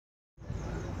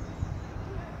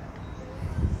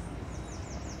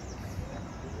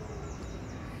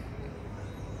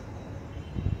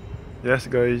Yes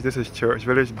guys, this is Church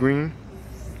Village Green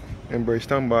in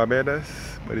Bridgetown Barbados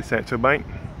by the Central Bank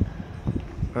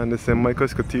and the St.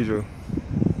 Michael's Cathedral.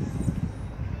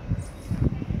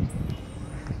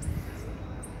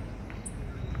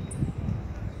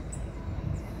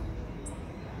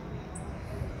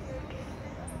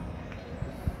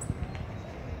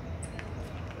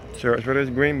 Church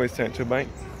Village Green by Central Bank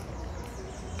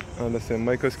and the St.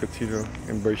 Michael's Cathedral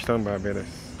in Bridgetown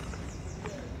Barbados.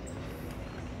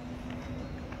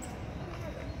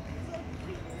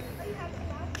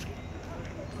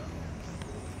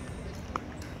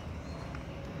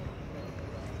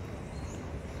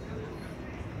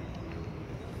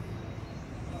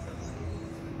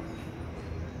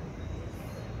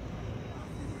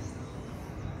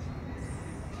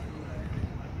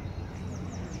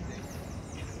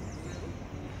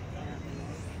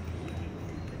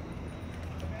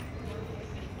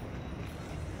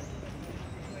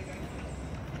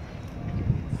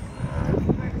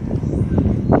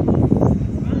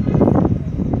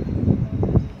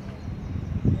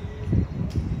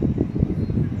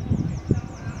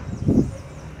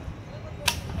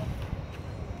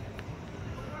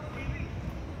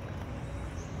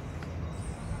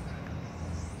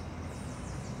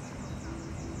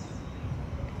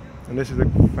 And this is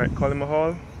the Frank Coleman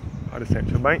Hall at the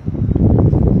Central Bank.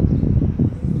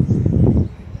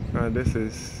 And this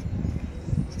is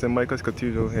St. Michael's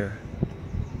Cathedral here,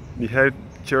 the head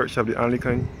church of the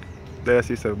Anglican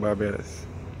Diocese of Barbados.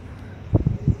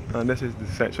 And this is the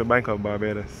Central Bank of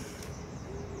Barbados.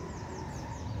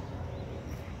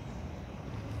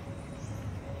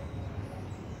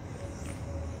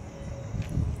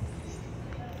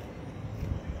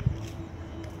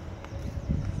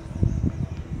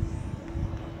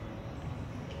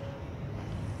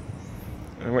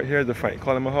 And right here is the Frank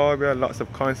Coleman Hall, where lots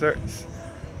of concerts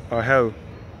are held,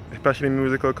 especially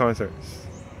musical concerts.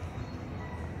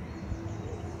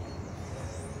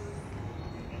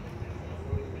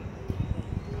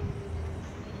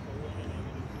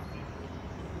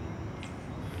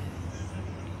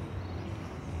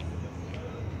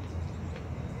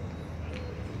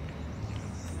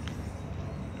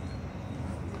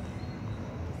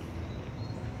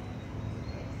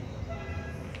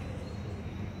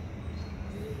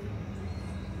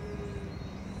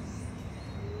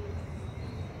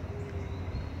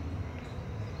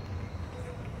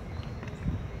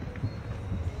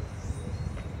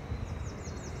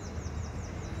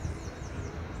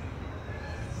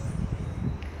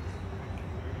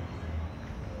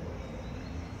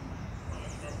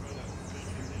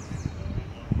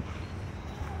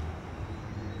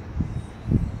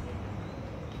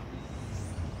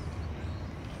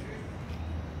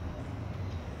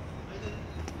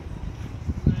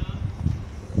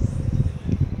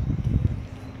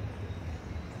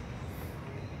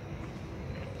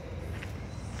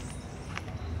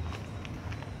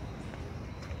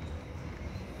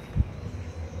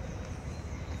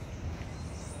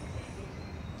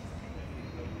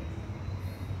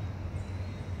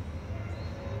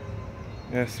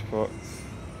 Yes, folks.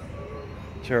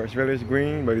 Church Village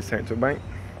Green by the Central Bank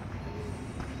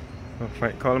of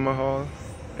Frank Coleman Hall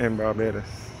in Barbados.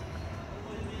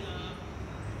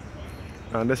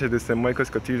 And this is the St. Michael's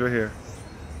Cathedral here,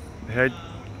 the head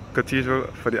cathedral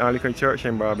for the Anglican Church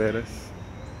in Barbados.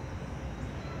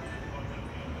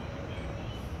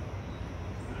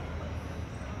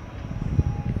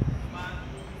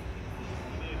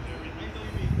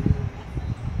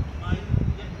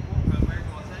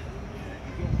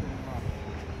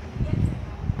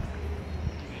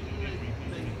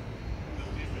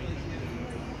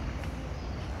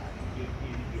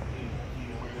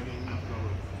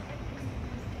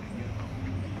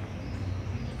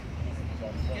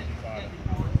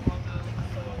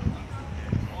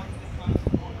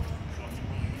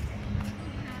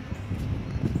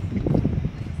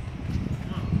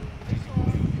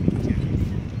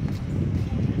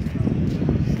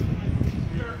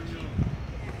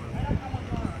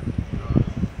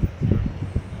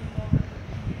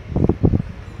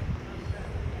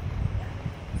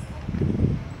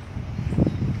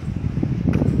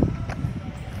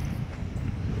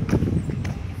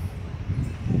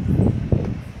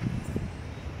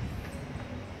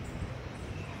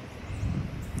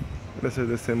 This is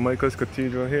the St. Michael's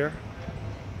Cathedral here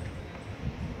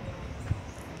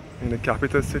in the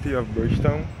capital city of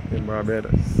Bridgetown in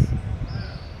Barbados.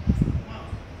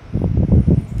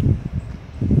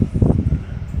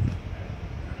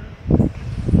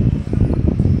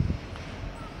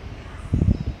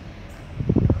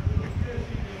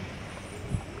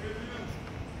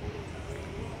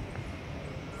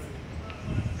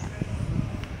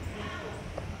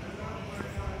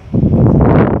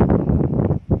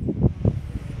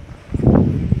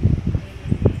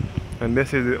 And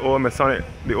this is the old Masonic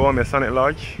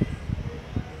Lodge.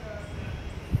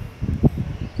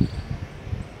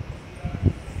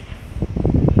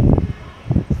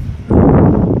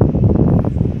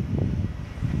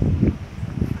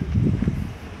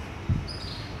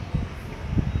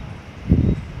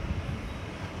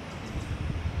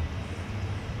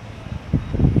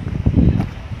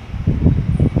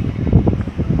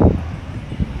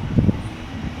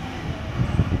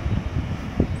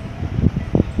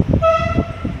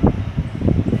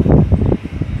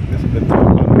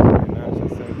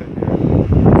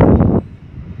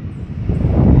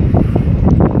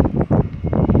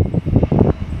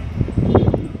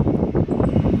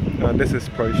 This is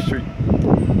Price Street.